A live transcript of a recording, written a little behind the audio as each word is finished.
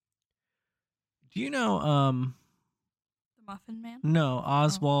Do you know, The Muffin Man? no,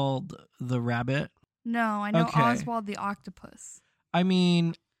 Oswald the Rabbit? No, I know Okay. Oswald the Octopus. I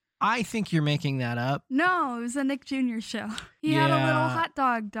mean, I think you're making that up. No, it was a Nick Jr. show. He had a little Yeah. hot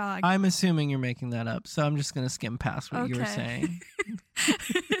dog dog. I'm assuming you're making that up, so I'm just going to skim past what you were Okay. saying.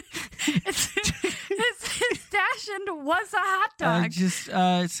 his dash-in was a hot dog. It He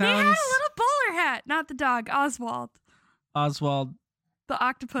had a sounds little bowler hat. Not the dog, Oswald. Oswald The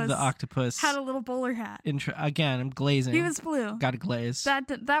octopus. the Octopus. had a little bowler hat. Again, I'm glazing. He was blue. Got a glaze.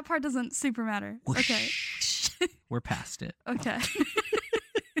 That part doesn't super matter. Whoosh. Okay. We're past it. Okay.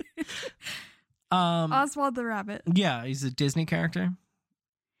 Oswald the Rabbit. Yeah, he's a Disney character.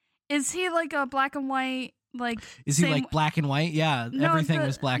 Is he like a black and white, like... Is he same- like black and white? Yeah, No, everything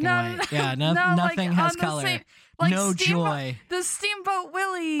was black and white. Yeah, nothing has color. No joy. The Steamboat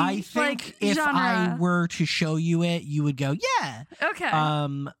Willie, I think like, if genre. I were to show you it, you would go, yeah. Okay.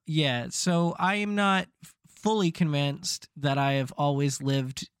 Yeah. So I am not fully convinced that I have always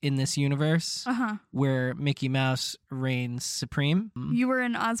lived in this universe where Mickey Mouse reigns supreme. You were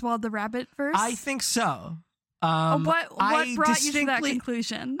in Oswald the Rabbit verse? I think so. What brought you to that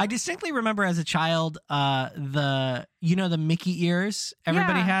conclusion? I distinctly remember as a child, the Mickey ears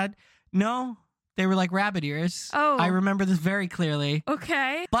everybody had. No, they were like rabbit ears. Oh. I remember this very clearly.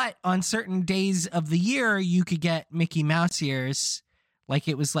 Okay. But on certain days of the year, you could get Mickey Mouse ears, like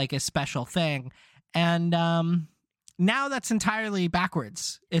it was like a special thing. And now that's entirely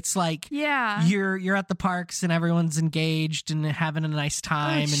backwards. It's like you're at the parks and everyone's engaged and having a nice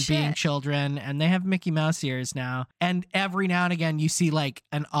time and being children, and they have Mickey Mouse ears now. And every now and again, you see like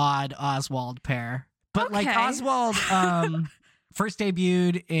an odd Oswald pair. But like Oswald first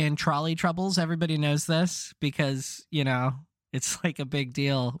debuted in Trolley Troubles. Everybody knows this because, it's like a big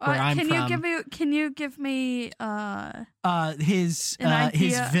deal where I'm from. Can you give me his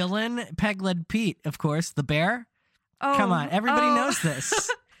villain, Peg-Leg Pete, of course, the bear. Oh, come on, everybody knows this.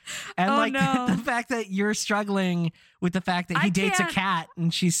 And the fact that you're struggling with the fact that he dates a cat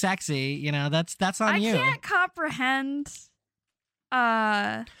and she's sexy, that's on you. I can't comprehend.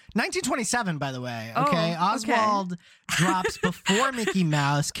 1927, by the way. Okay, Oswald drops before Mickey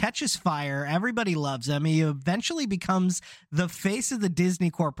Mouse, catches fire. Everybody loves him. He eventually becomes the face of the Disney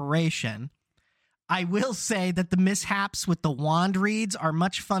Corporation. I will say that the mishaps with the wand reeds are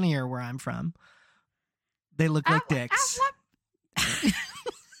much funnier where I'm from. They look like dicks. I feel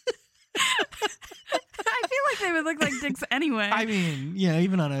like they would look like dicks anyway. I mean,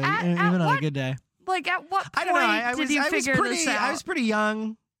 even on a good day. Like, at what point I don't know. did you figure this out? I was pretty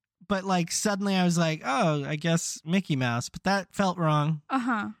young, but like suddenly I was like, oh, I guess Mickey Mouse. But that felt wrong.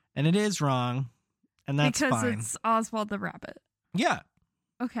 And it is wrong. And that's because fine. It's Oswald the Rabbit. Yeah.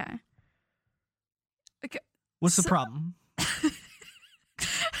 Okay. What's the problem?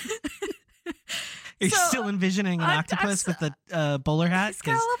 Are you still envisioning an octopus with a bowler hat? He's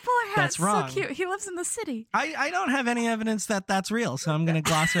got a little bowler hat. That's wrong. So cute. He lives in the city. I don't have any evidence that that's real, so I'm going to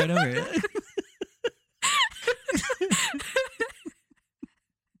gloss right over it.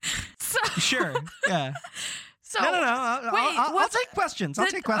 Sure. Yeah. So, no. I'll take questions. I'll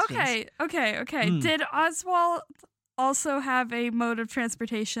take questions. Okay. Did Oswald also have a mode of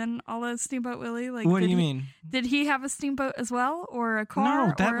transportation, a la Steamboat Willie? Like, what do you mean? Did he have a steamboat as well, or a car?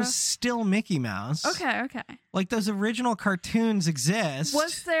 No, that was still Mickey Mouse. Okay. Like those original cartoons exist.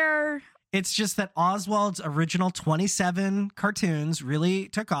 Was there? It's just that Oswald's original 27 cartoons really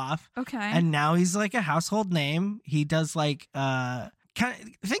took off. Okay. And now he's like a household name. He does like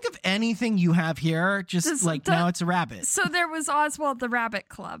think of anything you have here, just now it's a rabbit. So there was Oswald the Rabbit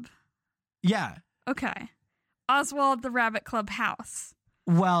Club. Yeah. Okay. Oswald the Rabbit Club House.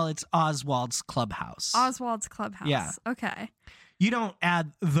 Well, it's Oswald's Clubhouse. Oswald's Clubhouse. Yeah. Okay. You don't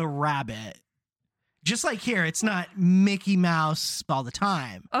add the rabbit. Just like here, it's not Mickey Mouse all the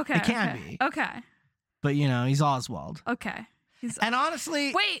time. Okay. It can be. Okay. But, he's Oswald. Okay. And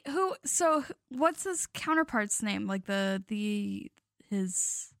honestly... Wait, so what's his counterpart's name? Like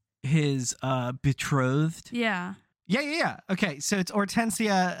his betrothed? Yeah. Yeah. Okay, so it's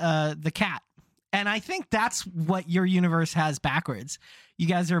Hortensia the cat. And I think that's what your universe has backwards. You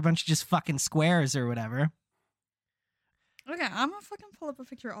guys are a bunch of just fucking squares or whatever. Okay, I'm gonna fucking pull up a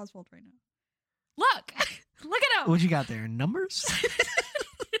picture of Oswald right now. Look at him. What you got there? Numbers?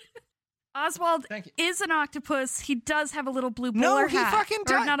 Oswald is an octopus. He does have a little blue bowler hat. No, he fucking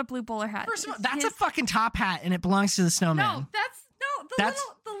does. Or not a blue bowler hat. First of all, that's a fucking top hat, and it belongs to the snowman. No, the little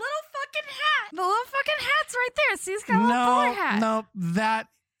fucking hat. The little fucking hat's right there. See, he's got a little bowler hat. No, that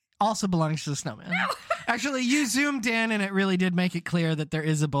also belongs to the snowman. No. Actually, you zoomed in, and it really did make it clear that there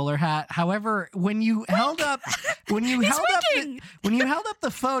is a bowler hat. However, when you held up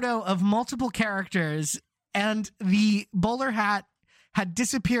the photo of multiple characters, and the bowler hat had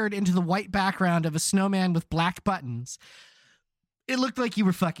disappeared into the white background of a snowman with black buttons, it looked like you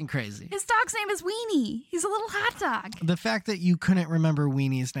were fucking crazy. His dog's name is Weenie. He's a little hot dog. The fact that you couldn't remember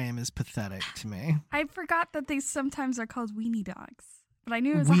Weenie's name is pathetic to me. I forgot that they sometimes are called weenie dogs. But I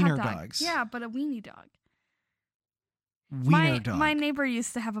knew it was Wiener a hot dog. dogs. Yeah, but a weenie dog. Wiener dog. My neighbor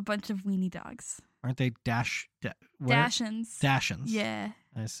used to have a bunch of weenie dogs. Aren't they Dachshunds. Dachshunds. Yeah.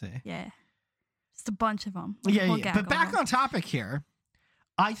 I see. Yeah. Just a bunch of them. Yeah. But back on topic here,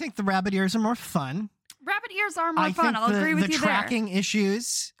 I think the rabbit ears are more fun. Rabbit ears are more fun. I'll agree with you there. The tracking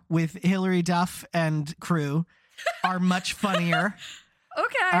issues with Hilary Duff and crew are much funnier.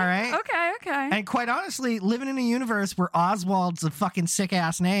 Okay. All right. Okay. And quite honestly, living in a universe where Oswald's a fucking sick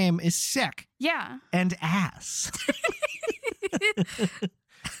ass name is sick. Yeah. And ass.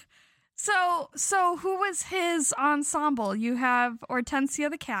 So who was his ensemble? You have Hortensia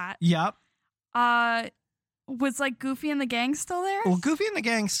the cat. Yep. Was like Goofy and the gang still there? Well, Goofy and the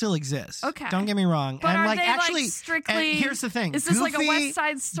gang still exists. Okay. Don't get me wrong. But and are like they actually like strictly, and here's the thing. Is this like a West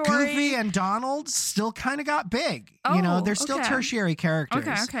Side Story? Goofy and Donald still kind of got big. They're still tertiary characters.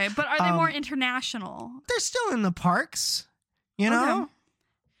 Okay. But are they more international? They're still in the parks, you know? Okay.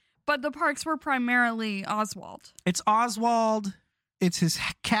 But the parks were primarily Oswald. It's Oswald. It's his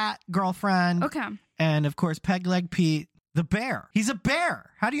cat girlfriend. Okay. And of course, Pegleg Pete, the bear. He's a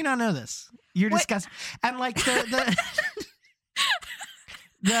bear. How do you not know this? You're disgusting. And like the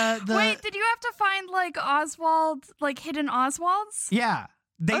Wait, did you have to find like Oswald, like hidden Oswalds? Yeah,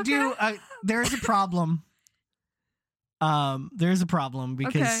 they do. There's a problem. There's a problem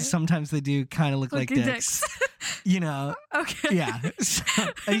because sometimes they do kind of look like dicks. Okay. Yeah.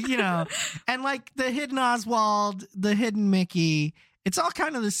 So, and like the hidden Oswald, the hidden Mickey, it's all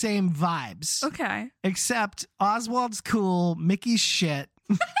kind of the same vibes. Okay. Except Oswald's cool, Mickey's shit.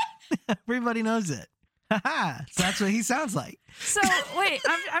 Everybody knows it. So that's what he sounds like. So wait,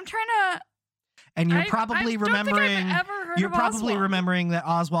 I'm trying to. And you're probably remembering. You're probably remembering that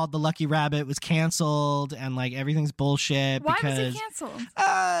Oswald the Lucky Rabbit was canceled, and like everything's bullshit. Why because, was he canceled?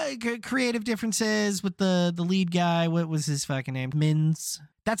 Creative differences with the lead guy. What was his fucking name? Mins.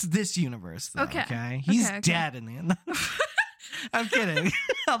 That's this universe, though. Okay. He's dead in the end. I'm kidding.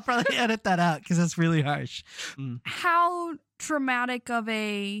 I'll probably edit that out because that's really harsh. How dramatic of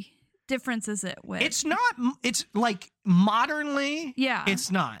a difference is it with? It's not. It's like modernly. Yeah. It's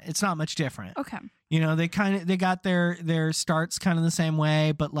not much different. Okay. They got their starts kind of the same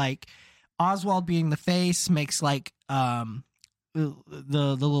way, but like Oswald being the face makes like the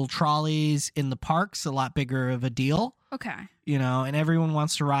little trolleys in the parks a lot bigger of a deal. Okay. And everyone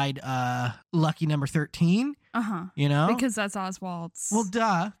wants to ride Lucky number 13. Uh-huh. Because that's Oswald's. Well,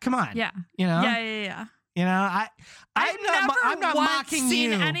 duh. Come on. Yeah. Yeah. I'm not mocking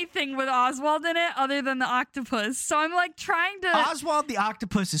seen anything with Oswald in it other than the octopus. So I'm like trying to. Oswald the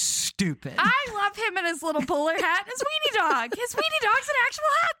octopus is stupid. I love him and his little bowler hat. His weenie dog. His weenie dog's an actual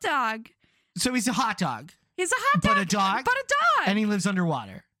hot dog. So he's a hot dog. He's a hot dog. But a dog. And he lives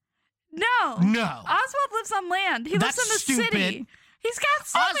underwater. No. Oswald lives on land. He lives in the city. He's got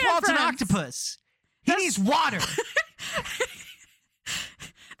snowman Oswald's friends. an octopus. He needs water.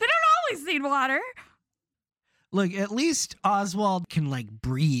 They don't always need water. Look, at least Oswald can like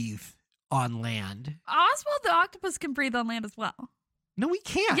breathe on land. Oswald the octopus can breathe on land as well. No, he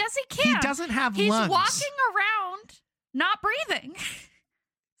can't. Yes, he can. He doesn't have lungs. lungs. He's walking around not breathing.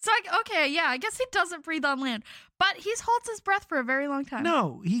 So, I guess he doesn't breathe on land. But he holds his breath for a very long time.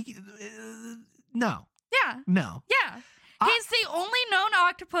 No, no. Yeah. No. Yeah. He's the only known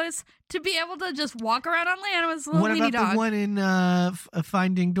octopus to be able to just walk around on land with his little weenie dog. What about the one in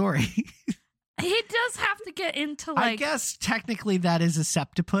Finding Dory? He does have to get into like. I guess technically that is a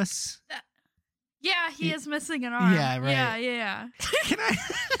septopus. Yeah, he is missing an arm. Yeah, right. Yeah. Can I?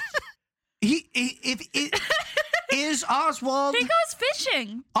 Is Oswald. He goes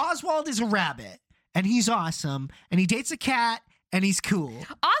fishing. Oswald is a rabbit, and he's awesome, and he dates a cat, and he's cool.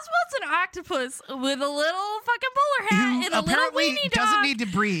 Oswald's an octopus with a little fucking bowler hat and a little weenie dog. Doesn't need to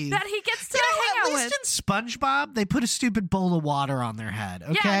breathe. That he gets to hang out with. At least in SpongeBob, they put a stupid bowl of water on their head.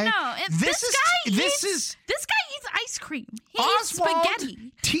 Okay. Yeah, no. This guy eats ice cream. He eats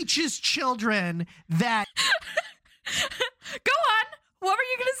spaghetti. Teaches children that. Go on. What were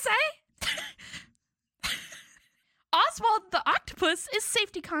you gonna say? Oswald the octopus is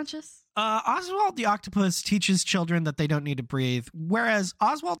safety conscious. Oswald the octopus teaches children that they don't need to breathe, whereas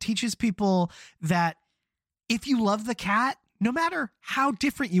Oswald teaches people that if you love the cat, no matter how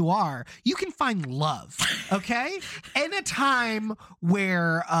different you are, you can find love, okay? In a time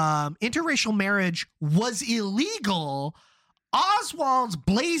where interracial marriage was illegal, Oswald's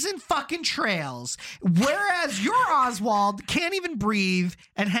blazing fucking trails, whereas your Oswald can't even breathe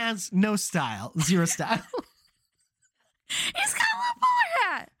and has no style, zero style. He's got a little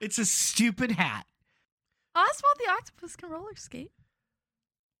bowler hat. It's a stupid hat. Oswald the octopus can roller skate.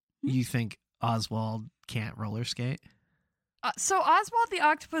 You think Oswald can't roller skate? So Oswald the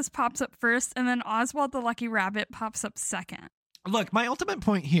octopus pops up first, and then Oswald the lucky rabbit pops up second. Look, my ultimate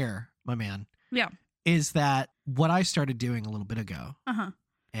point here, my man, is that what I started doing a little bit ago,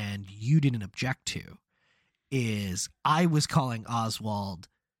 and you didn't object to, is I was calling Oswald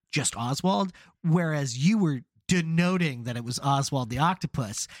just Oswald, whereas you were denoting that it was Oswald the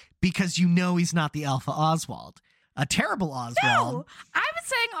octopus because you know he's not the alpha Oswald. A terrible Oswald. No, I was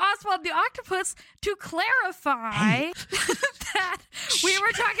saying Oswald the octopus to clarify that we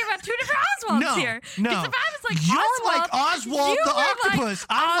were talking about two different Oswalds here. No, if I was like you're Oswald, like Oswald the octopus.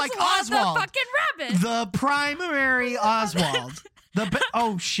 I'm like Oswald the fucking rabbit. The primary Oswald.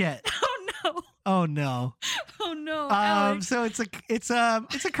 Oh shit. Oh no. Oh no. Oh no. Alex. So it's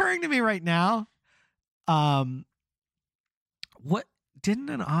occurring to me right now. What didn't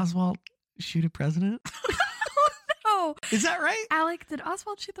an Oswald shoot a president? Oh, is that right? Alec, did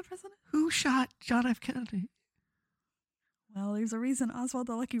Oswald shoot the president? Who shot John F. Kennedy? Well, there's a reason Oswald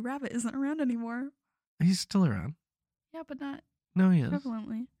the Lucky Rabbit isn't around anymore. He's still around. Yeah, but not he is.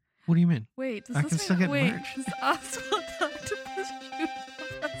 prevalently. What do you mean? Wait, does I this can mean, still get wait, merch. does Oswald the Octopus shoot the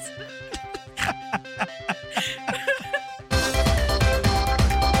president?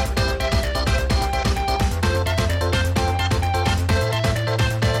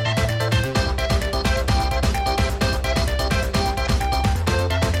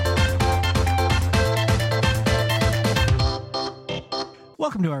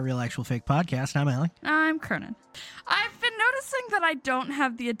 Welcome to our Real Actual Fake podcast. I'm Alec. I'm Kernan. I've been noticing that I don't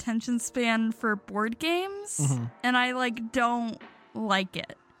have the attention span for board games, and I, don't like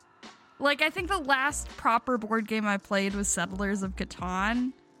it. I think the last proper board game I played was Settlers of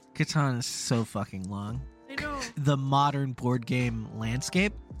Catan. Catan is so fucking long. I know. The modern board game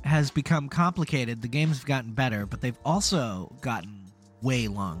landscape has become complicated. The games have gotten better, but they've also gotten way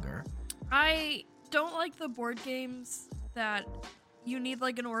longer. I don't like the board games that you need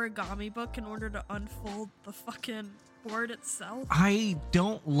an origami book in order to unfold the fucking board itself. I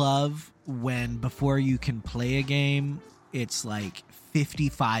don't love when before you can play a game, it's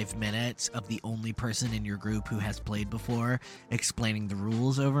 55 minutes of the only person in your group who has played before explaining the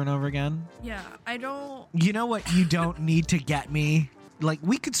rules over and over again. Yeah, I don't... You know what you don't need to get me?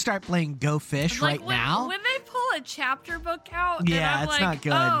 We could start playing Go Fish now. When they pull a chapter book out, yeah, and I'm it's not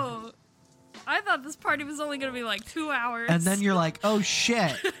good. Oh, I thought this party was only going to be 2 hours. And then you're like, oh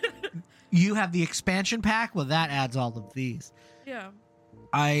shit, you have the expansion pack? Well, that adds all of these. Yeah.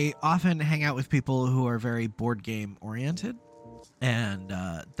 I often hang out with people who are very board game oriented, and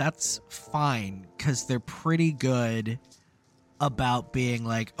that's fine because they're pretty good about being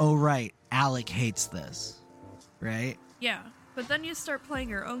oh right, Alec hates this, right? Yeah, but then you start playing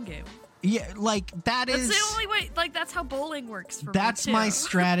your own game. Yeah, that's the only way. That's how bowling works for me. That's my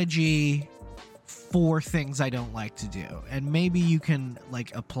strategy for things I don't like to do, and maybe you can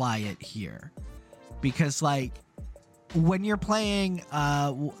apply it here, because when you're playing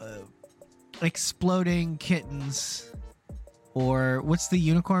Exploding Kittens, or what's the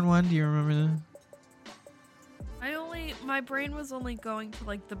unicorn one? Do you remember that? My brain was only going to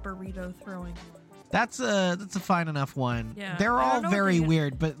the burrito throwing one. That's a fine enough one. Yeah, they're all very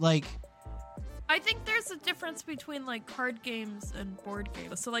weird, but I think there's a difference between card games and board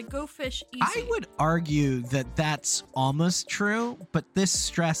games. So Go Fish, easy. I would argue that that's almost true, but this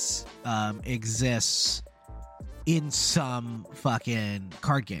stress exists in some fucking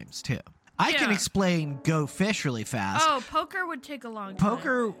card games too. I can explain Go Fish really fast. Oh, poker would take a long time.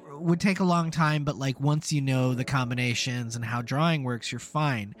 Poker would take a long time, but once you know the combinations and how drawing works, you're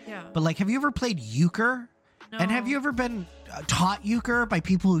fine. Yeah. But have you ever played euchre? No. And have you ever been taught euchre by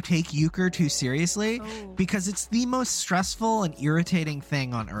people who take euchre too seriously? Oh. Because it's the most stressful and irritating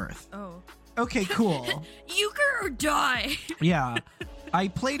thing on earth. Oh. Okay, cool. Euchre or die. Yeah. I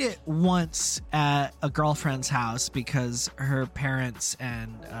played it once at a girlfriend's house because her parents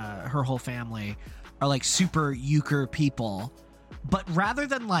and her whole family are super euchre people. But rather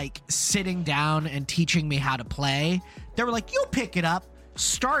than sitting down and teaching me how to play, they were you'll pick it up.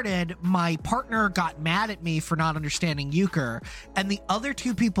 Started, my partner got mad at me for not understanding euchre, and the other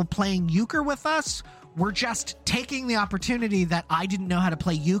two people playing euchre with us were just taking the opportunity that I didn't know how to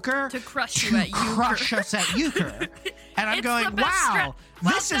play euchre to crush you at euchre. Crush us at euchre. And I'm going, wow,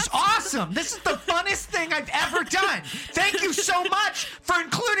 this is awesome. This is the funnest thing I've ever done. Thank you so much for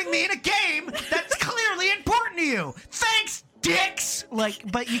including me in a game that's clearly important to you. Thanks, dicks.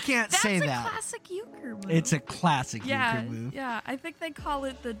 Like, but you can't say that. That's a classic euchre move. It's a classic euchre move. Yeah, I think they call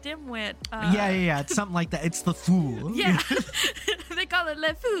it the dimwit. Yeah. It's something like that. It's the fool. Yeah. They call it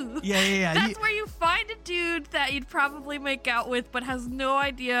le fou. Yeah. That's where you find a dude that you'd probably make out with but has no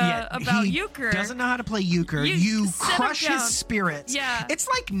idea about euchre. Doesn't know how to play euchre. You crush his spirits. Yeah. It's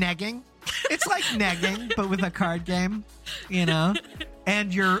like negging. It's like negging, but with a card game, you know?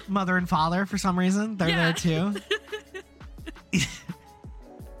 And your mother and father, for some reason, they're there too.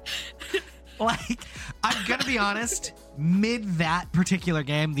 Like, I'm gonna be honest, mid that particular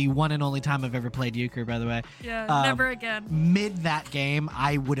game, the one and only time I've ever played euchre, by the way. Yeah, never again. Mid that game,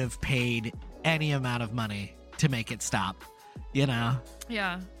 I would have paid any amount of money to make it stop, you know?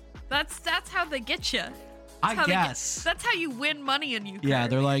 Yeah. That's how they get you. I guess. That's how you win money in euchre. Yeah,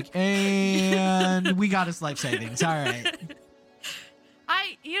 they're like, and we got his life savings. All right.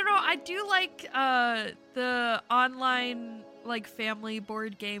 I do like the online like family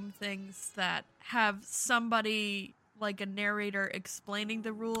board game things that have somebody like a narrator explaining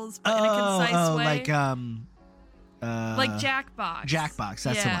the rules but in a concise way. Like Jackbox. Jackbox,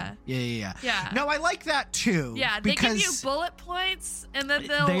 that's the one. Yeah. No, I like that too. Yeah, they give you bullet points and then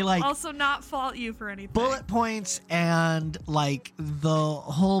they'll also not fault you for anything. Bullet points, and like the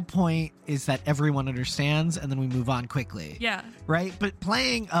whole point is that everyone understands and then we move on quickly. Yeah. Right? But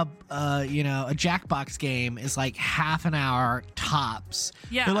playing a Jackbox game is like half an hour tops.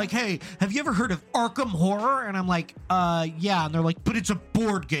 Yeah. They're like, hey, have you ever heard of Arkham Horror? And I'm like, yeah. And they're like, but it's a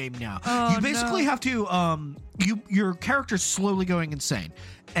board game now. Oh, you basically have to your character's slowly going insane,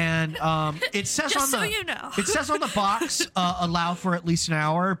 and it says Just on the you know. it says on the box allow for at least an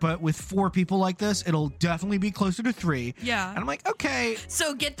hour, but with 4 people like this, it'll definitely be closer to 3. Yeah, and I'm like, okay,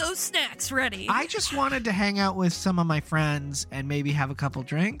 so get those snacks ready. I just wanted to hang out with some of my friends and maybe have a couple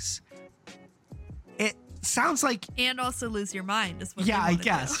drinks. It sounds like, and also lose your mind is what. Yeah, I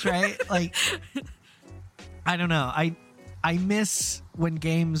guess right. Like, I don't know. I miss when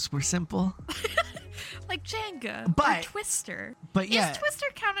games were simple. Like Jenga or Twister. But yeah. Is Twister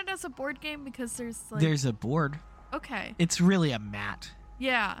counted as a board game because there's a board. Okay. It's really a mat.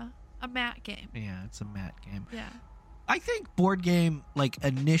 Yeah, a mat game. Yeah, it's a mat game. Yeah. I think board game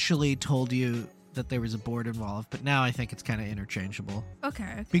initially told you that there was a board involved, but now I think it's kind of interchangeable.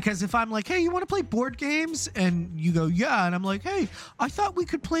 Okay. Because if I'm like, hey, you want to play board games? And you go, yeah. And I'm like, hey, I thought we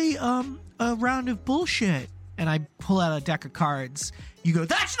could play a round of bullshit. And I pull out a deck of cards. You go,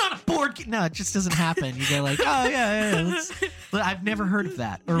 that's not a board game. No, it just doesn't happen. You go like, oh, yeah. But I've never heard of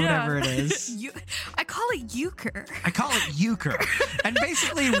that or whatever it is. I call it euchre. I call it euchre. And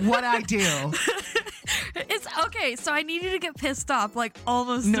basically what I do. It's okay. So I need you to get pissed off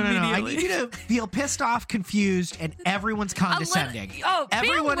almost immediately. No. I need you to feel pissed off, confused, and everyone's condescending.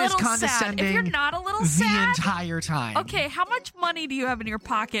 Everyone is condescending. Sad. If you're not a little sad the entire time. Okay, how much money do you have in your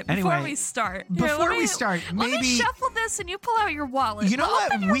pocket before we start? Let me shuffle this and you pull out your wallet. You know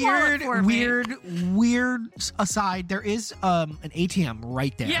what? Weird aside, there is an ATM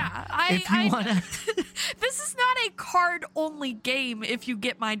right there. Yeah, if you want to. This is not a card-only game. If you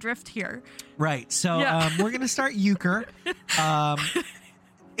get my drift here. Right. So we're gonna start euchre.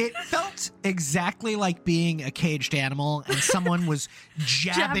 It felt exactly like being a caged animal and someone was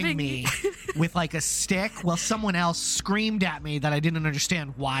jabbing me with a stick while someone else screamed at me that I didn't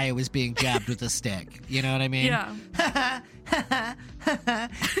understand why I was being jabbed with a stick. You know what I mean? Yeah.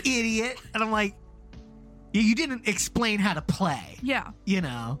 Idiot. And I'm like, you didn't explain how to play. Yeah. You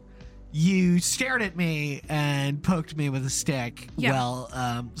know? You stared at me and poked me with a stick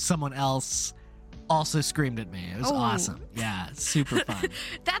while someone else also screamed at me. It was awesome. Yeah, super fun.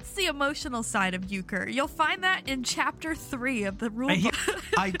 That's the emotional side of euchre. You'll find that in chapter 3 of the rule book.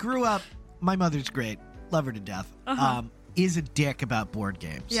 I grew up, my mother's great, love her to death, is a dick about board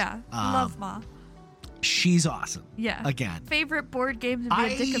games. Yeah, love Ma. She's awesome. Yeah. Again. Favorite board game to be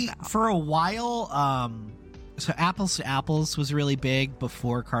a dick about? For a while, so Apples to Apples was really big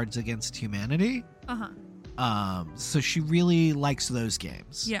before Cards Against Humanity. So she really likes those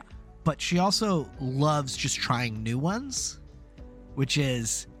games. Yeah. But she also loves just trying new ones, which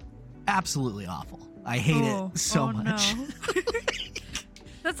is absolutely awful. I hate it so much. No.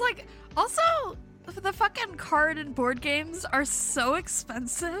 That's also the fucking card and board games are so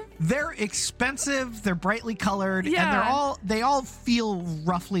expensive. They're expensive, they're brightly colored, and they all feel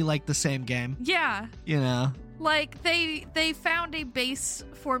roughly like the same game. Yeah. You know? Like they found a base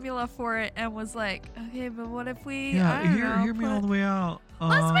formula for it and was like, okay, but what if we hear me all the way out.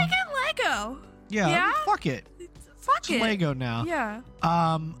 Let's make it Lego. Yeah? Fuck it. It's Lego now. Yeah.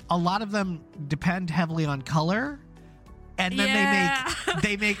 A lot of them depend heavily on color. And then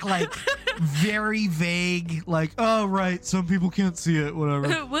they make like very vague, like, oh right, some people can't see it, whatever.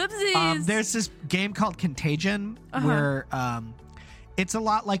 Whoopsies. There's this game called Contagion where it's a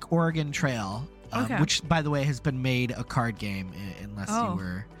lot like Oregon Trail, which by the way has been made a card game. Unless you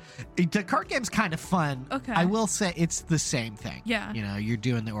were, the card game's kind of fun. Okay, I will say it's the same thing. Yeah, you know, you're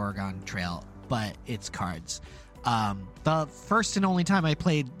doing the Oregon Trail, but it's cards. The first and only time I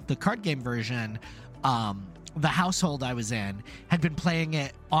played the card game version, the household I was in had been playing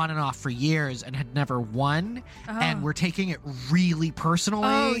it on and off for years and had never won, and were taking it really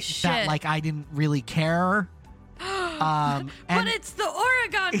personally that like I didn't really care. But it's the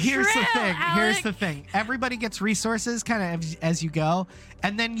Oregon Trail, Here's the thing. Everybody gets resources kind of as you go,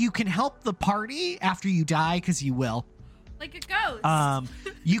 and then you can help the party after you die, because you will. Like a ghost.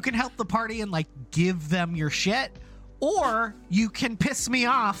 You can help the party and like give them your shit. Or you can piss me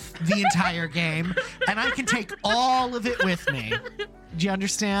off the entire game, and I can take all of it with me. Do you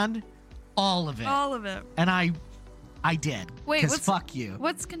understand? All of it. All of it. And I did. Wait, because fuck you.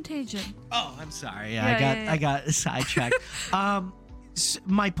 What's Contagion? Oh, I'm sorry. I got sidetracked.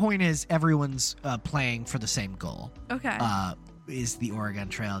 My point is, everyone's playing for the same goal. Okay. Is the Oregon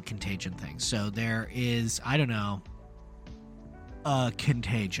Trail Contagion thing. So there is, I don't know,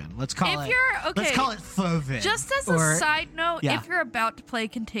 Contagion. Let's call it FOVID. Just as a side note, if you're about to play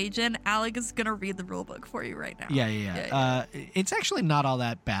Contagion, Alec is gonna read the rulebook for you right now. Yeah. It's actually not all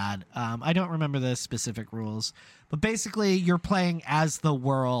that bad. I don't remember the specific rules, but basically you're playing as the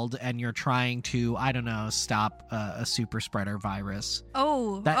world and you're trying to, I don't know, stop a super spreader virus.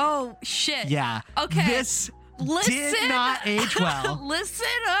 Oh shit. Yeah. Okay. This did not age well. Listen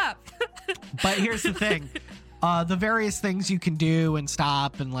up. But here's the thing. The various things you can do and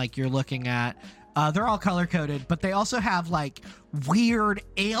stop and like you're looking at, they're all color coded, but they also have like weird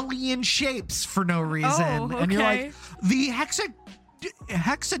alien shapes for no reason. And you're like, the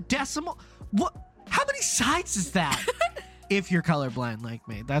hexadecimal, what? How many sides is that? If you're colorblind like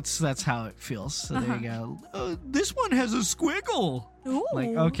me, that's how it feels. So there you go. This one has a squiggle. Ooh. Like,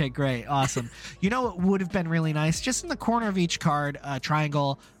 okay, great, awesome. You know what would have been really nice? Just in the corner of each card, a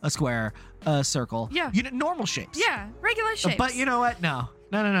triangle, a square, a circle. Yeah. Normal shapes. Yeah, regular shapes. But you know what? No,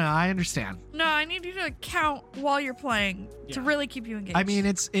 I understand. No, I need you to count while you're playing to really keep you engaged. I mean,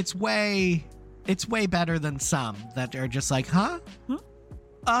 it's way better than some that are just like, huh?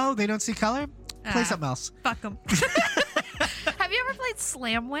 Oh, they don't see color? Play something else. Fuck them. Have you ever played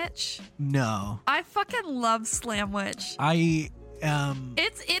Slamwich? No. I fucking love Slamwich. It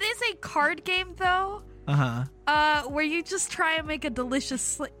is a card game though. Where you just try and make a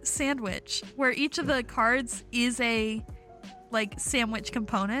delicious sandwich, where each of the cards is a like sandwich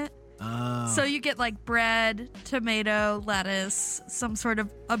component. So you get like bread, tomato, lettuce, some sort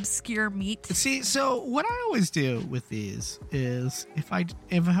of obscure meat. See, so what I always do with these is if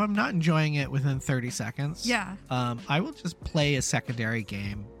I'm not enjoying it within 30 seconds, I will just play a secondary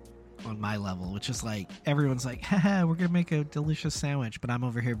game on my level, which is like everyone's like, haha, we're gonna make a delicious sandwich, but I'm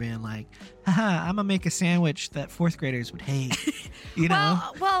over here being like, haha, I'm gonna make a sandwich that fourth graders would hate. You know?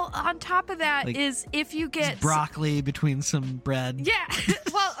 Well, on top of that like, is if you get broccoli between some bread. Yeah.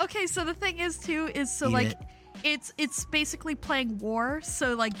 Well, okay, so the thing is too is so like it's basically playing war.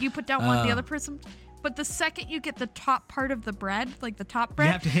 So like you put down one, the other person. But the second you get the top part of the bread, like the top bread,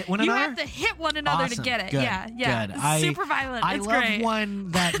 you have to hit one another? You have to hit one another to get it. Good. Yeah. Good. It's super violent. I it's love great. one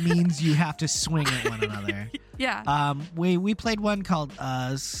that means you have to swing at one another. Yeah. We played one called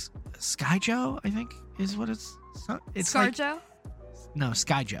Skyjo, I think is what it's Scarjo? Like, no,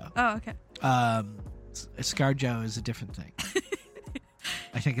 Skyjo. Oh, okay. Scarjo is a different thing.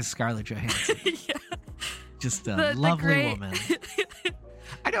 I think it's Scarlett Johansson. Yeah. Just a lovely woman.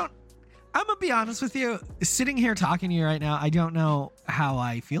 I'm going to be honest with you. Sitting here talking to you right now, I don't know how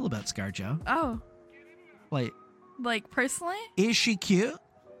I feel about ScarJo. Oh. Like personally? Is she cute?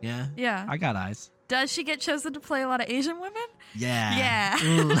 Yeah. Yeah. I got eyes. Does she get chosen to play a lot of Asian women? Yeah.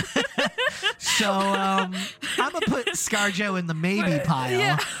 Yeah. So I'm going to put ScarJo in the maybe pile.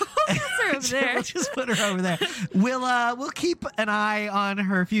 Yeah. We'll put her over there. We'll just put her over there. We'll keep an eye on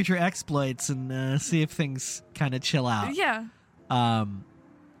her future exploits and see if things kind of chill out. Yeah.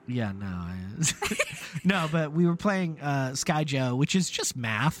 Yeah, no. No, but we were playing SkyJo, which is just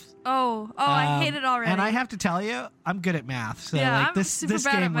math. I hate it already. And I have to tell you, I'm good at math. So yeah, like, this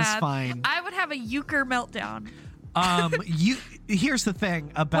game was fine. I would have a euchre meltdown. Here's the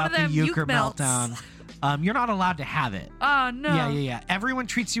thing about the euchre meltdown. You're not allowed to have it. Oh no. Yeah. Everyone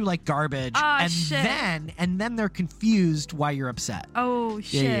treats you like garbage, shit. then they're confused why you're upset. Oh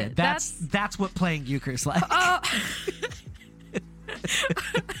shit. Yeah. That's what playing euchre's like.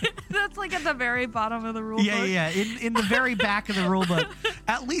 That's like at the very bottom of the rule book. Yeah. In the very back of the rule book,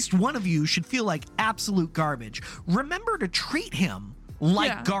 at least one of you should feel like absolute garbage. Remember to treat him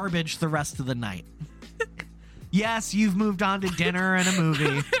like garbage the rest of the night. Yes, you've moved on to dinner and a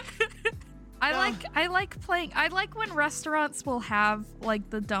movie. I like playing. I like when restaurants will have like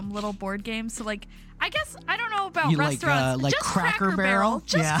the dumb little board games. So like, I guess I don't know about restaurants. Like just Cracker Barrel.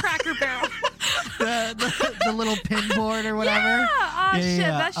 Just Cracker Barrel. the little pin board or whatever. Yeah. Shit.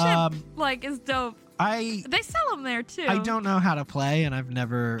 That shit like is dope. They sell them there too. I don't know how to play, and I've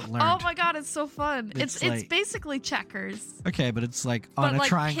never learned. Oh my god, it's so fun! It's basically checkers. Okay, but it's like on a like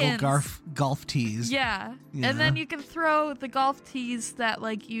triangle golf tees. Yeah, and then you can throw the golf tees that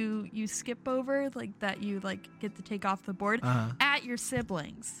like you skip over, like that you like get to take off the board at your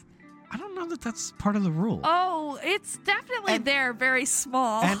siblings. I don't know that that's part of the rule. Oh, it's definitely there, very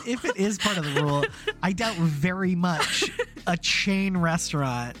small. And if it is part of the rule, I doubt very much a chain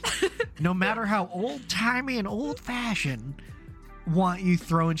restaurant, no matter how old-timey and old-fashioned, want you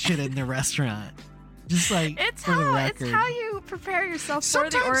throwing shit in their restaurant. Just like it's for the record. It's how you prepare yourself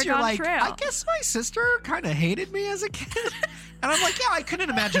Sometimes for the Oregon you're like, Trail. I guess my sister kind of hated me as a kid. And I'm like, yeah, I couldn't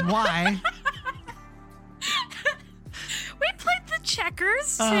imagine why. We played the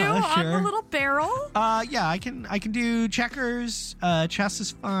checkers too on the little barrel. Yeah, I can do checkers. Chess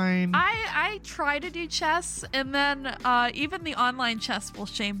is fine. I try to do chess, and then even the online chess will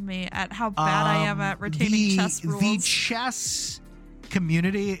shame me at how bad I am at retaining chess rules. The chess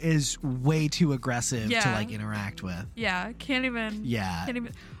community is way too aggressive to like interact with. Yeah, can't even.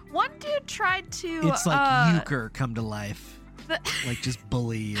 One dude tried to. It's like euchre come to life. Like just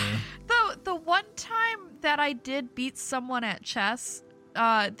bully you. The one time that I did beat someone at chess,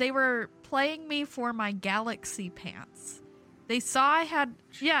 they were playing me for my Galaxy pants. They saw I had,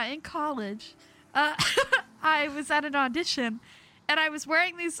 in college, I was at an audition, and I was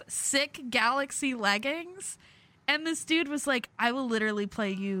wearing these sick Galaxy leggings, and this dude was like, I will literally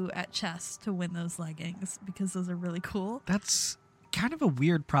play you at chess to win those leggings, because those are really cool. That's kind of a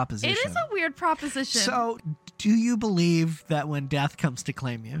weird proposition. It is a weird proposition. So, do you believe that when death comes to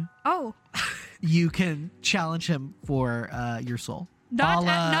claim you, you can challenge him for your soul?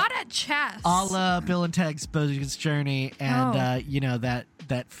 Not at chess. A la Bill and Ted's Bogus Journey and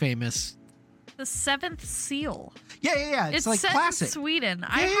that famous The Seventh Seal. Yeah. It's like set classic. In Sweden.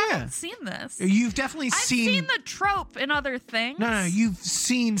 I haven't seen this. You've definitely I've seen the trope in other things. No, you've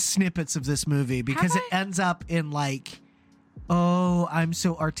seen snippets of this movie because it ends up in like, oh, I'm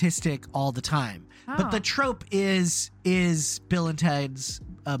so artistic all the time. Oh. But the trope is Bill and Ted's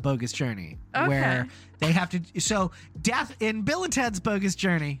Bogus Journey, where they have to. So death in Bill and Ted's Bogus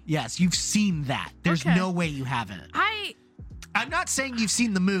Journey. Yes, you've seen that. There's no way you haven't. I'm not saying you've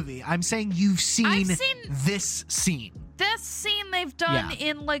seen the movie. I'm saying you've seen this scene. This scene they've done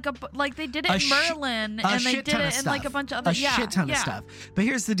in like they did it in Merlin, and they did it in like a bunch of other shit ton of stuff. But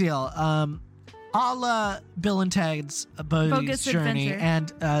here's the deal. A la Bill and Ted's Bogus Journey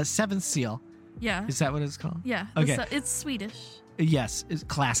Adventure. And Seventh Seal. Yeah. Is that what it's called? Yeah. Okay. It's Swedish. Yes, it's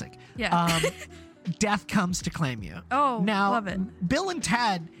classic. Yeah. Death comes to claim you. Oh, now, love it. Bill and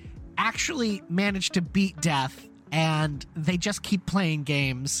Ted actually managed to beat death, and they just keep playing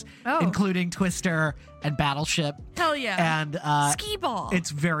games, including Twister and Battleship. Hell yeah. And skee ball. It's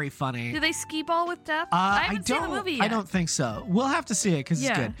very funny. Do they skee ball with death? I haven't seen the movie yet. I don't think so. We'll have to see it because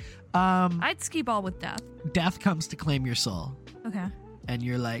it's good. I'd skee ball with death. Death comes to claim your soul. Okay. And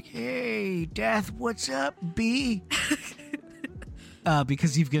you're like, hey, Death, what's up, B?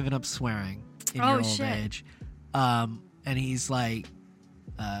 Because you've given up swearing in your old age. And he's like,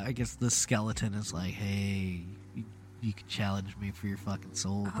 I guess the skeleton is like, hey, you can challenge me for your fucking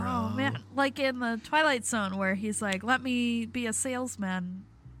soul, bro. Oh, man. Like in the Twilight Zone where he's like, let me be a salesman.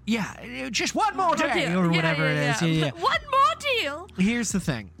 Yeah, just one more day or whatever it is. Yeah. One more deal. Here's the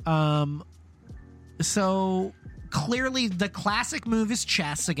thing. So clearly the classic move is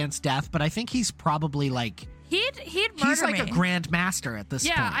chess against death, but I think he's probably like he'd murder he's like me. A grandmaster at this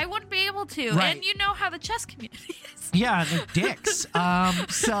point. Yeah, I wouldn't be able to. Right. And you know how the chess community is. Yeah, they're dicks.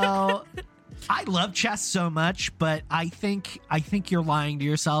 So I love chess so much, but I think you're lying to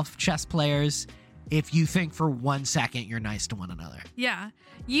yourself, chess players, if you think for 1 second you're nice to one another. Yeah.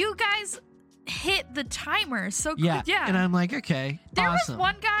 You guys hit the timer so quick. Yeah. And I'm like, okay, there awesome. was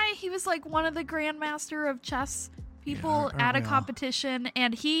one guy, he was like one of the grandmaster of chess people at a competition,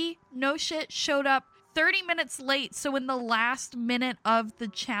 and he, no shit, showed up 30 minutes late, so in the last minute of the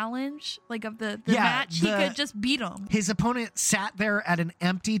challenge, like of the match, he could just beat him. His opponent sat there at an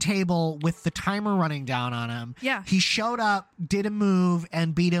empty table with the timer running down on him. Yeah. He showed up, did a move,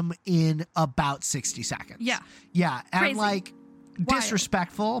 and beat him in about 60 seconds. Yeah. Yeah, and Crazy. like Wild.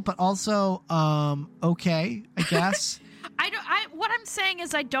 disrespectful, but also okay, I guess. What I'm saying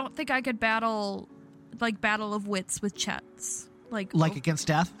is I don't think I could battle of wits with Chets. Like against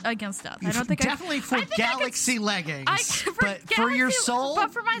death? Against death. I don't think definitely for galaxy leggings. But for your soul?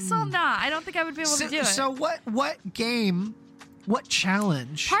 But for my soul, nah. I don't think I would be able to do it. So what game, what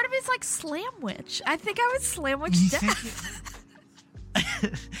challenge? Part of it's like Slamwich. I think I would Slamwich death.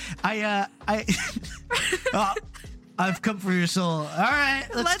 I've come for your soul. All right,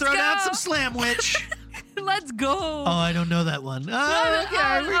 let's throw down some Slamwich. Let's go. Oh, I don't know that one.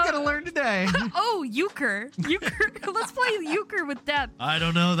 Okay, we're going to learn today. Oh, euchre. Let's play euchre with death. I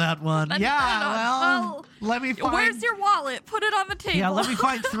don't know that one. Well, let me find... Where's your wallet? Put it on the table. Yeah, let me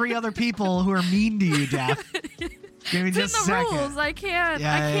find 3 other people who are mean to you, Death. Give me just a second. Rules. I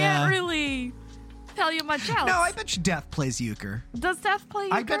can't really tell you much else. No, I bet you Death plays euchre. Does Death play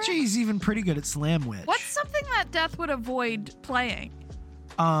euchre? I bet you he's even pretty good at Slamwich. What's something that Death would avoid playing?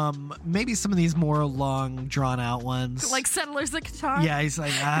 Maybe some of these more long, drawn-out ones. Like Settlers of Catan? Yeah, he's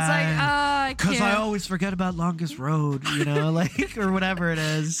like, I can't. Because I always forget about Longest Road, like, or whatever it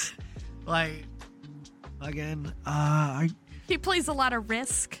is. Like, again, He plays a lot of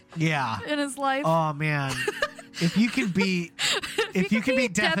Risk. Yeah. In his life. Oh, man. If you can beat... if you can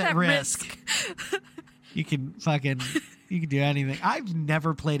beat Death at Risk, you can do anything. I've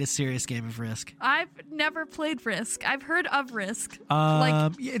never played a serious game of Risk. I've never played Risk. I've heard of Risk.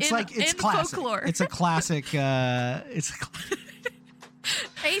 It's classic. Folklore. It's a classic.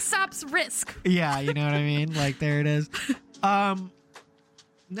 Aesop's Risk. Yeah, you know what I mean? Like, there it is. No,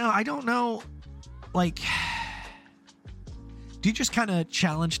 I don't know. Like, do you just kind of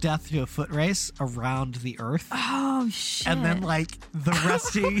challenge Death to a foot race around the Earth? Oh, shit. And then, like, the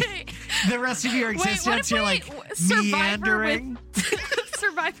rest of your existence, you're like meandering.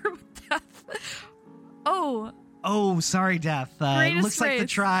 Survivor with Death. Oh, sorry, Death. Looks like the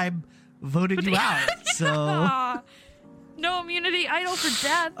tribe voted you out. So. No immunity idol for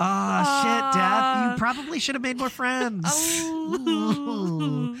Death. Shit, Death. You probably should have made more friends.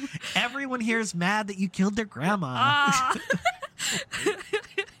 Ooh. Everyone here is mad that you killed their grandma.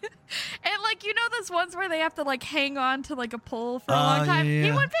 And like, those ones where they have to like hang on to like a pole for a long time. Yeah.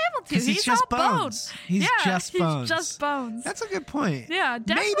 He wouldn't be able to. He's just all bones. He's just bones. He's just bones. That's a good point. Yeah,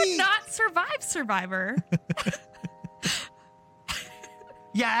 Death would not survive Survivor.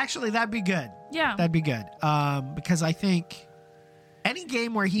 Yeah, actually, that'd be good. Yeah. That'd be good. Because I think any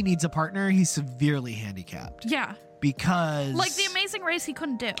game where he needs a partner, he's severely handicapped. Yeah. Because... like The Amazing Race, he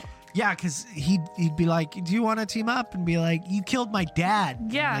couldn't do. Yeah, because he'd be like, do you want to team up? And be like, you killed my dad.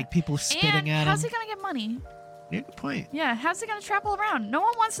 Yeah. And, like, people spitting at him. How's he going to get money? Yeah, good point. Yeah, how's he going to travel around? No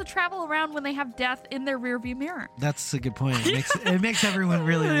one wants to travel around when they have Death in their rearview mirror. That's a good point. It makes everyone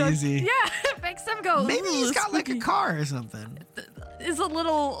really lazy. Yeah, it makes them go, maybe he's got spooky. like a car or something. Is a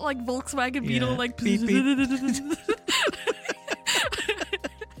little like Volkswagen Beetle like beep, beep.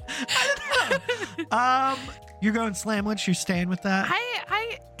 I don't know. You're going Slamwich, you're staying with that?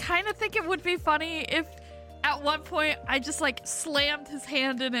 I kind of think it would be funny if at one point I just like slammed his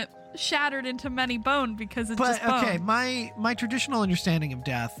hand and it shattered into many bone because it's just bone. Okay, my traditional understanding of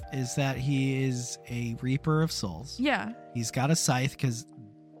Death is that he is a reaper of souls. Yeah. He's got a scythe because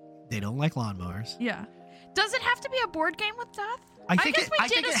they don't like lawnmowers. Yeah. Does it have to be a board game with Death? I guess we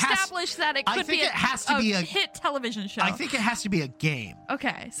did establish that it could be a hit television show. I think it has to be a game.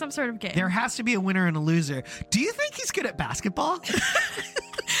 Okay, some sort of game. There has to be a winner and a loser. Do you think he's good at basketball? Do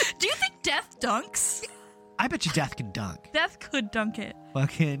you think Death dunks? I bet you Death can dunk. Death could dunk it.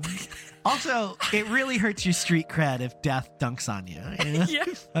 Fucking. Also, it really hurts your street cred if Death dunks on you. Know? Yeah.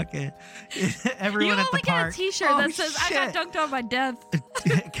 Fucking. Everyone at the park. You only get a T-shirt that says, "I got dunked on by Death."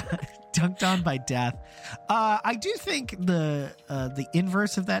 Dunked on by Death. I do think the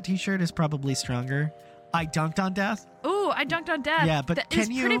inverse of that T-shirt is probably stronger. I dunked on Death. Ooh, I dunked on Death. Yeah, but that is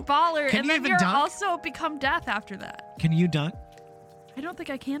pretty baller. And then you're dunk? also become Death after that. Can you dunk? I don't think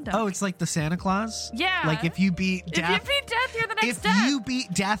I can dunk. Oh, it's like the Santa Claus? Yeah. Like if you beat Death. If you beat Death, you're the next If Death. you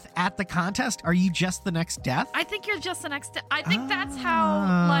beat Death at the contest, are you just the next Death? I think you're just the next Death. I think that's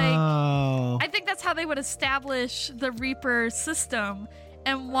how, I think that's how they would establish the Reaper system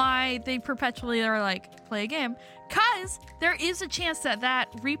and why they perpetually are like, play a game. Because there is a chance that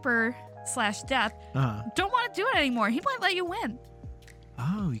Reaper/Death don't want to do it anymore. He might let you win.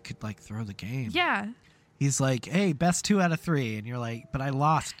 Oh, he could like throw the game. Yeah. he's like, hey, best 2 out of 3. And you're like, but I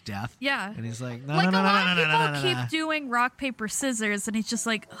lost, Death. Yeah. And he's like, no, like no, a no, lot no, of no, people no, no, no, keep no. doing rock, paper, scissors, and he's just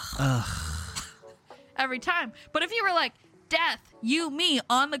like, ugh. Every time. But if you were like, Death, you, me,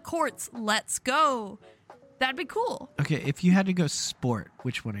 on the courts, let's go. That'd be cool. Okay, if you had to go sport,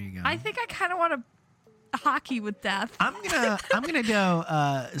 which one are you going? I think I kind of want to hockey with Death. I'm gonna go.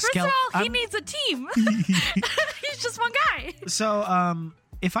 First of all, he needs a team. He's just one guy. So,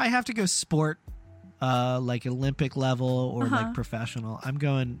 if I have to go sport, like Olympic level or like professional, I'm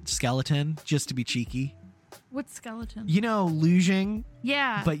going skeleton just to be cheeky. What's skeleton? You know, luging.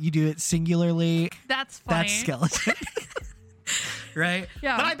 Yeah. But you do it singularly. That's funny. That's skeleton. Right?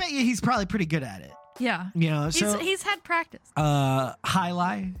 Yeah. But I bet you he's probably pretty good at it. Yeah. You know, so he's had practice.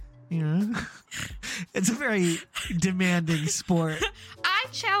 highlight, you know. It's a very demanding sport. I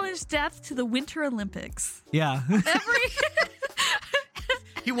challenge Death to the Winter Olympics. Yeah.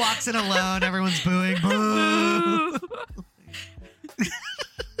 He walks in alone, everyone's booing. Boo.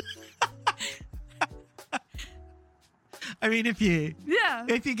 I mean, if you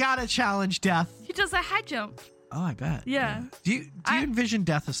gotta challenge Death, he does a high jump. Oh, I bet. Yeah. Do you envision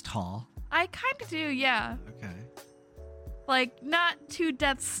Death as tall? I kind of do, yeah. Okay. Like, not 2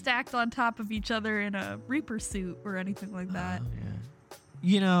 deaths stacked on top of each other in a Reaper suit or anything like that. Yeah.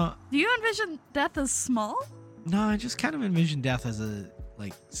 You know. Do you envision Death as small? No, I just kind of envision Death as a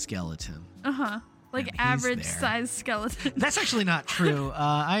skeleton. Like average size skeleton. That's actually not true.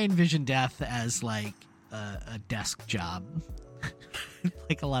 I envision Death as like a desk job,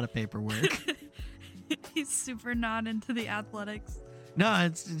 like a lot of paperwork. He's super not into the athletics. No,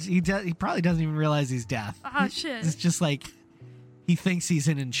 he probably doesn't even realize he's Death. Oh shit! It's just like he thinks he's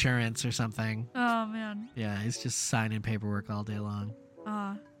in insurance or something. Oh man. Yeah, he's just signing paperwork all day long.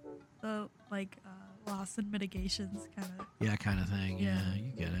 The loss and mitigations kind of. Yeah, kind of thing. Yeah,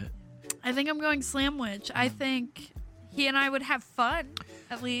 you get it. I think I'm going Slamwich. I think he and I would have fun,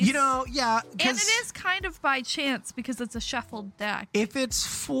 at least. You know, yeah. And it is kind of by chance because it's a shuffled deck. If it's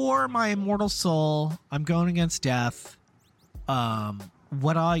for my immortal soul, I'm going against Death.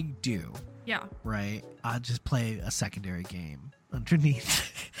 What I do, right? I'll just play a secondary game underneath.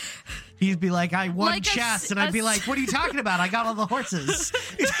 He'd be like, I won like chess, and I'd be like, what are you talking about? I got all the horses.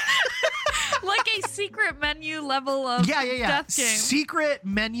 Like a secret menu level of Death game. Secret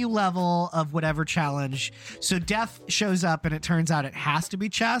menu level of whatever challenge. So Death shows up, and it turns out it has to be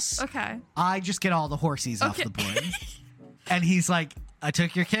chess. Okay. I just get all the horsies off the board. And he's like, I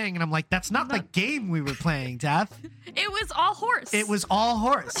took your king. And I'm like, that's not the game we were playing, Death. It was all horse. It was all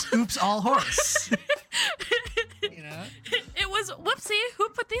horse. Oops, all horse. You know? It was, whoopsie, who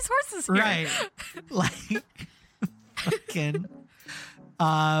put these horses here? Right. Like, fucking...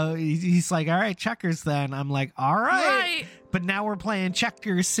 he's like, all right, checkers then. I'm like, all right. But now we're playing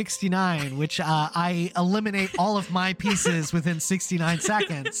checkers 69, which I eliminate all of my pieces within 69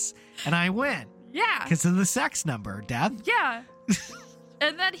 seconds, and I win. Yeah. Because of the sex number, Death. Yeah.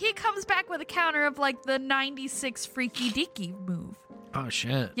 And then he comes back with a counter of like the 96 freaky deaky move. Oh,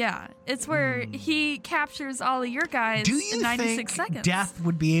 shit. Yeah. It's where he captures all of your guys in 96 seconds. Death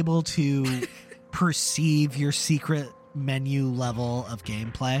would be able to perceive your secret menu level of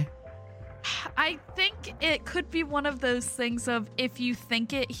gameplay? I think it could be one of those things of if you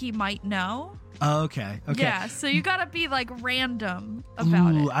think it, he might know. Oh, okay. Yeah, so you gotta be like random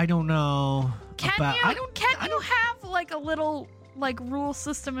about it. I don't know. Can you have like a little like rule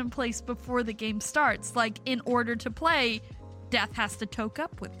system in place before the game starts? Like in order to play, Death has to toke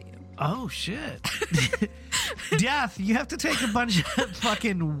up with you. Oh shit. Death, you have to take a bunch of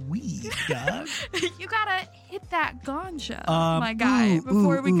fucking weed, dog. You gotta hit that ganja, my guy,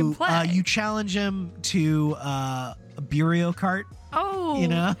 before we can play. You challenge him to a Burio cart. Oh, you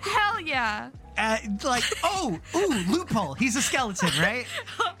know? Hell yeah. Loophole. He's a skeleton, right?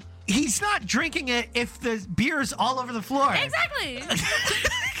 He's not drinking it if the beer's all over the floor. Exactly.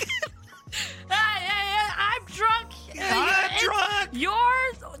 I'm drunk. I'm drunk.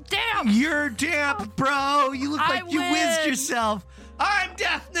 You're damp. You're damp, bro. You look like you whizzed yourself. I'm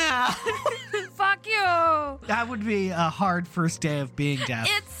Death now. Fuck you. That would be a hard first day of being Death.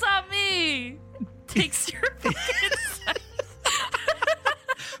 It's me. Takes your fucking sex.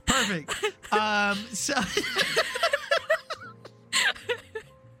 Perfect. So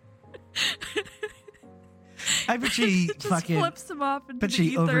I bet she just fucking flips him off into but the she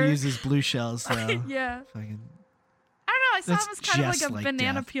ether. overuses blue shells though. Yeah. Fucking, I don't know. I saw that's him as kind of just like a like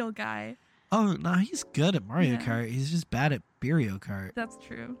banana Death. peel guy. Oh no, he's good at Mario Kart. He's just bad at Burio Kart. That's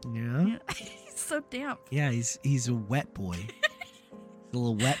true. Yeah. He's so damp. Yeah, he's a wet boy. He's a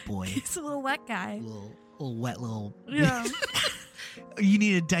little wet boy. He's a little wet guy. Little wet little. Yeah. You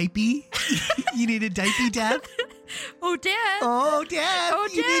need a diaper? You need a diaper, Dad? Oh, Dad. Oh, Dad. Oh,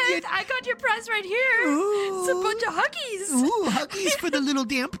 Dad. I got your prize right here. Ooh. It's a bunch of Huggies. Ooh, Huggies for the little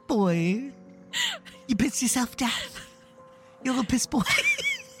damp boy. You pissed yourself, Dad. You little piss boy.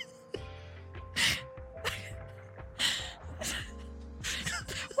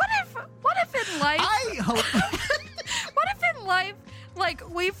 What if in life... I hope... What if in life, like,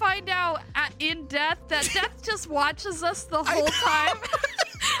 we find out in death that death just watches us the whole time?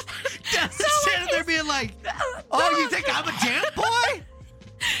 Death's standing there being like, oh, you think I'm a damp boy?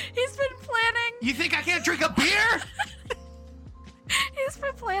 He's been planning. You think I can't drink a beer? He's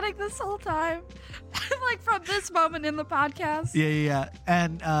been planning this whole time. Like from this moment in the podcast. Yeah.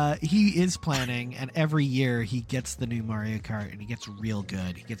 And he is planning, and every year he gets the new Mario Kart, and he gets real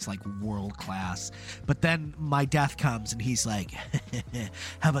good. He gets like world class. But then my death comes, and he's like,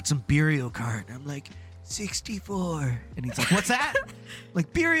 how about some Mario Kart? And I'm like, 64. And he's like, what's that?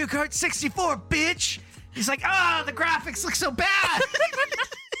 Like, Mario Kart 64, bitch. He's like, the graphics look so bad.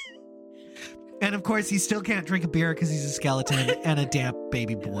 And of course, he still can't drink a beer because he's a skeleton and a damp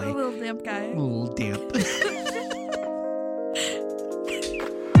baby boy. A little damp guy. A little damp.